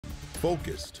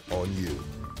focused on you.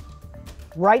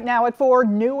 Right now at 4,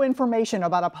 new information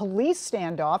about a police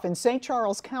standoff in St.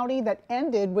 Charles County that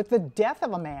ended with the death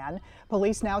of a man.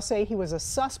 Police now say he was a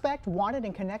suspect wanted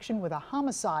in connection with a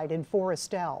homicide in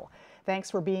Forestell.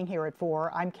 Thanks for being here at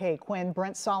 4. I'm Kay Quinn.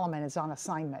 Brent Solomon is on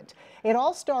assignment. It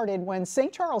all started when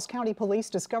St. Charles County Police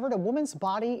discovered a woman's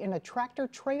body in a tractor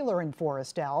trailer in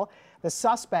Forestell. The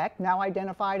suspect, now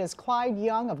identified as Clyde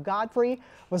Young of Godfrey,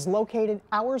 was located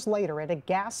hours later at a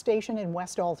gas station in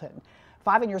West Alton.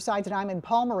 5 on your side, Diamond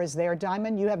Palmer is there.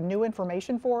 Diamond, you have new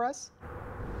information for us?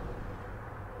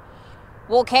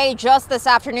 Well, Kay, just this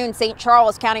afternoon, St.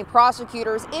 Charles County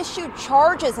prosecutors issued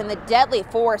charges in the deadly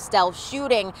Forestell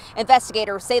shooting.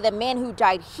 Investigators say the man who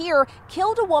died here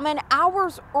killed a woman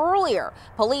hours earlier.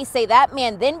 Police say that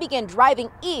man then began driving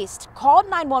east, called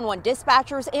 911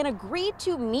 dispatchers, and agreed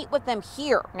to meet with them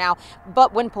here. Now,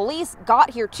 but when police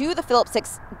got here to the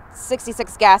Phillips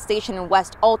 66 gas station in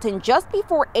West Alton just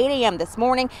before 8 a.m. this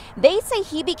morning, they say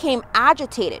he became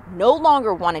agitated, no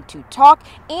longer wanted to talk,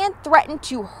 and threatened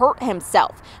to hurt himself.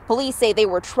 Police say they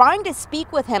were trying to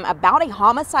speak with him about a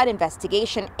homicide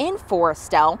investigation in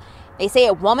Forestell. They say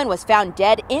a woman was found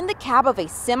dead in the cab of a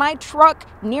semi-truck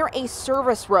near a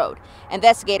service road.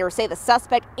 Investigators say the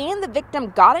suspect and the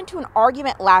victim got into an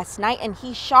argument last night and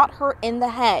he shot her in the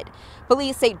head.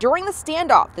 Police say during the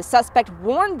standoff, the suspect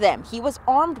warned them he was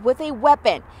armed with a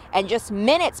weapon. And just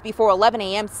minutes before 11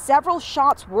 a.m., several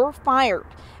shots were fired.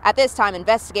 At this time,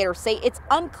 investigators say it's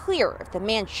unclear if the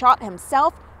man shot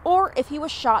himself or if he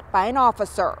was shot by an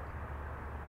officer.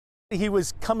 He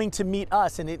was coming to meet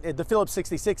us, and the Phillips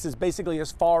 66 is basically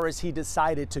as far as he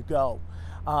decided to go.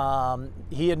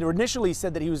 He had initially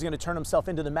said that he was going to turn himself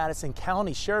into the Madison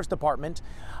County Sheriff's Department,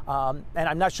 and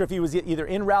I'm not sure if he was either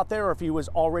en route there or if he was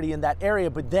already in that area,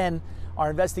 but then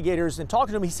our investigators, in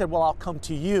talking to him, he said, well, I'll come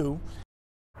to you.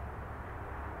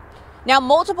 Now,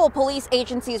 multiple police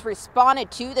agencies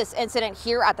responded to this incident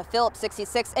here at the Phillips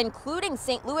 66, including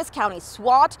St. Louis County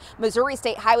SWAT, Missouri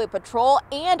State Highway Patrol,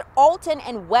 and Alton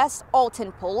and West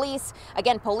Alton Police.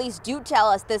 Again, police do tell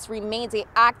us this remains an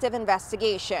active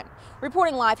investigation.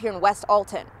 Reporting live here in West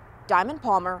Alton, Diamond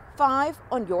Palmer, 5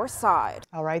 on your side.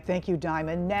 All right, thank you,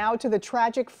 Diamond. Now to the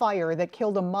tragic fire that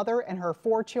killed a mother and her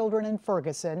 4 children in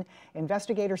Ferguson.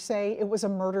 Investigators say it was a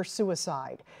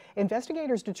murder-suicide.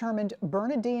 Investigators determined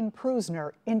Bernadine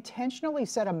Prusner intentionally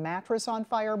set a mattress on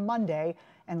fire Monday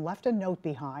and left a note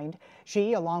behind.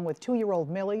 She, along with 2-year-old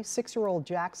Millie, 6-year-old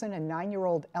Jackson, and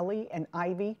 9-year-old Ellie and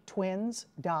Ivy, twins,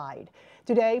 died.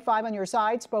 Today, 5 on your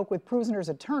side spoke with Prusner's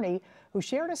attorney, who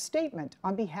shared a statement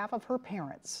on behalf of her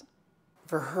parents.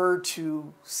 For her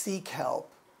to seek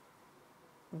help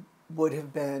would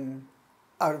have been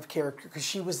out of character because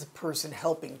she was the person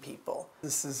helping people.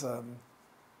 This is a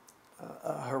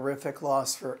horrific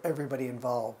loss for everybody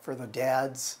involved, for the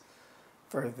dads,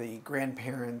 for the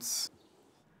grandparents.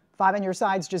 5 on your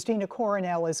side's Justina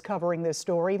Coronel is covering this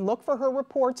story. Look for her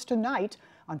reports tonight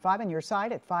on 5 on your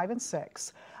side at 5 and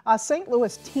 6. A St.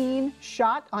 Louis teen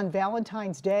shot on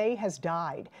Valentine's Day has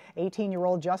died.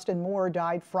 18-year-old Justin Moore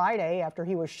died Friday after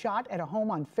he was shot at a home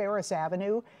on Ferris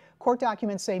Avenue. Court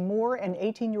documents say Moore and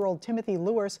 18-year-old Timothy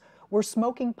Lewis were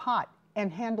smoking pot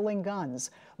and handling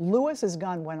guns. Lewis's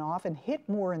gun went off and hit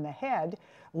Moore in the head.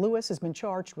 Lewis has been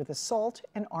charged with assault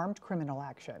and armed criminal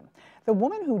action. The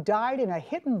woman who died in a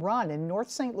hit and run in North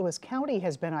St. Louis County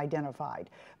has been identified.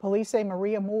 Police say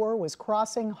Maria Moore was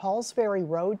crossing Halls Ferry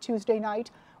Road Tuesday night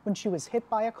when she was hit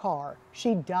by a car.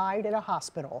 She died at a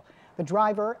hospital. The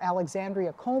driver,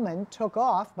 Alexandria Coleman, took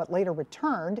off but later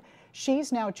returned.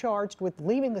 She's now charged with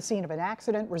leaving the scene of an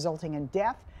accident resulting in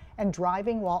death and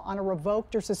driving while on a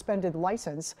revoked or suspended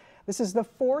license. This is the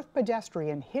 4th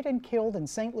pedestrian hit and killed in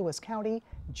St. Louis County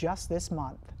just this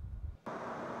month.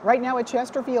 Right now, a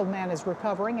Chesterfield man is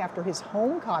recovering after his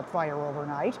home caught fire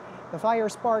overnight. The fire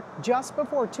sparked just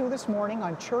before 2 this morning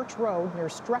on Church Road near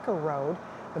Strecker Road.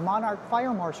 The Monarch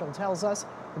Fire Marshal tells us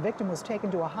the victim was taken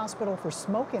to a hospital for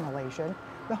smoke inhalation.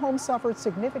 The home suffered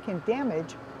significant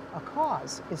damage. A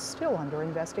cause is still under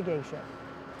investigation.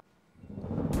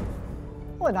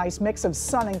 Well, a nice mix of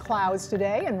sun and clouds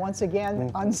today, and once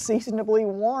again, unseasonably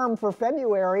warm for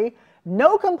February.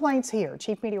 No complaints here.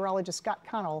 Chief Meteorologist Scott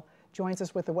Connell joins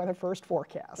us with the Weather First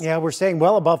forecast. Yeah, we're staying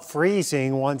well above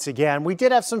freezing once again. We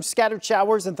did have some scattered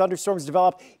showers and thunderstorms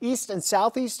develop east and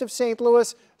southeast of St.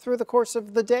 Louis. through the course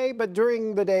of the day, but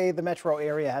during the day, the metro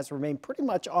area has remained pretty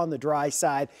much on the dry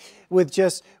side with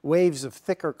just waves of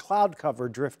thicker cloud cover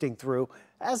drifting through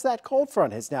as that cold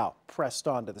front has now pressed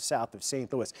on to the south of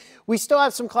St. Louis. We still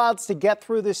have some clouds to get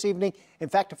through this evening. In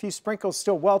fact, a few sprinkles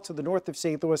still well to the north of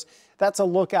St. Louis. That's a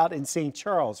lookout in St.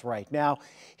 Charles right now.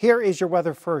 Here is your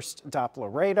weather first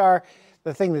Doppler radar.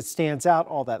 The thing that stands out,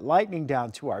 all that lightning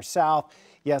down to our south.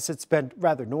 Yes, it's been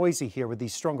rather noisy here with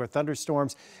these stronger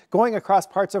thunderstorms going across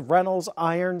parts of Reynolds,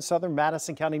 Iron, southern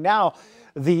Madison County. Now,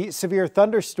 the severe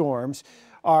thunderstorms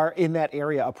are in that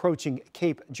area approaching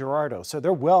Cape Girardeau. So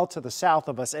they're well to the south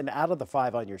of us and out of the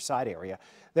 5 on your side area.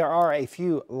 There are a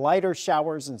few lighter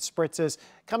showers and spritzes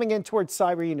coming in towards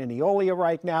Cyrene and Eolia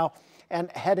right now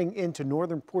and heading into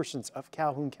northern portions of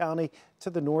Calhoun County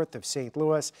to the north of St.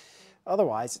 Louis.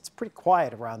 Otherwise, it's pretty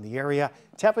quiet around the area.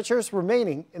 Temperatures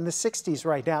remaining in the 60s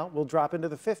right now. Will drop into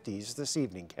the 50s this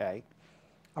evening, Kay.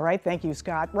 All right, thank you,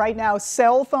 Scott. Right now,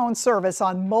 cell phone service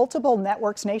on multiple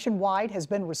networks nationwide has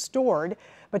been restored,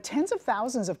 but tens of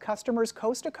thousands of customers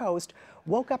coast to coast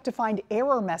woke up to find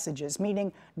error messages,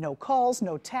 meaning no calls,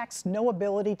 no texts, no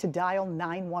ability to dial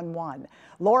 911.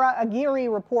 Laura Aguirre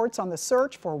reports on the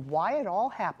search for why it all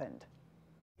happened.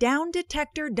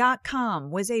 Downdetector.com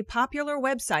was a popular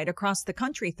website across the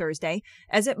country Thursday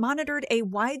as it monitored a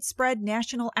widespread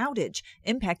national outage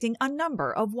impacting a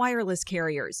number of wireless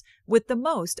carriers, with the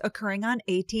most occurring on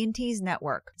AT&T's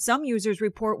network. Some users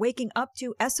report waking up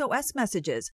to SOS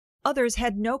messages. Others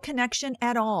had no connection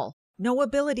at all, no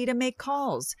ability to make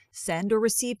calls, send or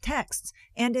receive texts,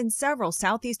 and in several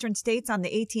southeastern states on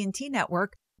the AT&T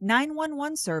network,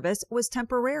 911 service was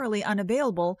temporarily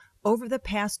unavailable over the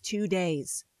past 2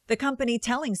 days. The company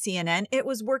telling CNN it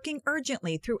was working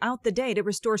urgently throughout the day to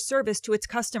restore service to its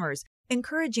customers,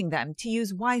 encouraging them to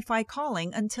use Wi-Fi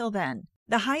calling until then.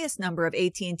 The highest number of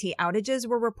AT&T outages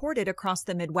were reported across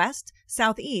the Midwest,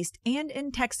 Southeast, and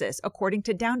in Texas, according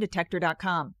to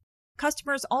Downdetector.com.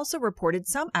 Customers also reported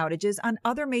some outages on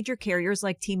other major carriers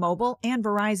like T-Mobile and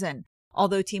Verizon.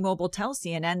 Although T-Mobile tells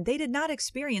CNN they did not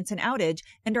experience an outage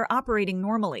and are operating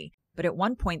normally. But at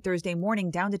one point Thursday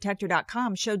morning,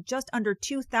 Downdetector.com showed just under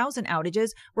 2,000 outages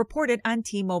reported on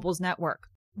T-Mobile's network.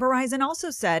 Verizon also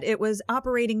said it was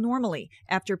operating normally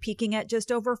after peaking at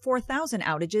just over 4,000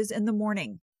 outages in the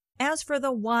morning. As for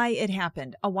the why it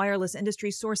happened, a wireless industry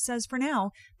source says for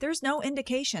now, there's no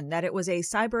indication that it was a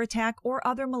cyber attack or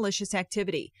other malicious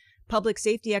activity. Public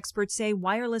safety experts say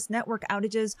wireless network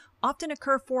outages often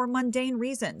occur for mundane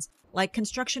reasons, like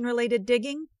construction-related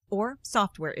digging or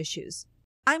software issues.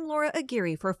 I'm Laura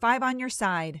Aguirre for 5 on Your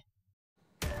Side.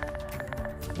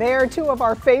 They're two of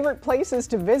our favorite places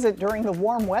to visit during the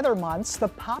warm weather months. The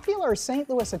popular St.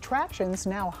 Louis attractions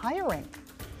now hiring.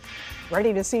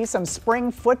 Ready to see some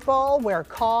spring football where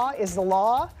caw is the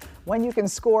law? When you can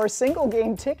score single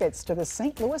game tickets to the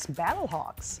St. Louis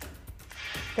Battlehawks.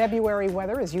 February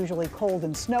weather is usually cold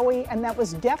and snowy, and that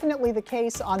was definitely the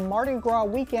case on Mardi Gras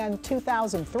weekend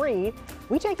 2003.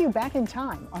 We take you back in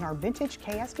time on our vintage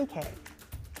KSDK.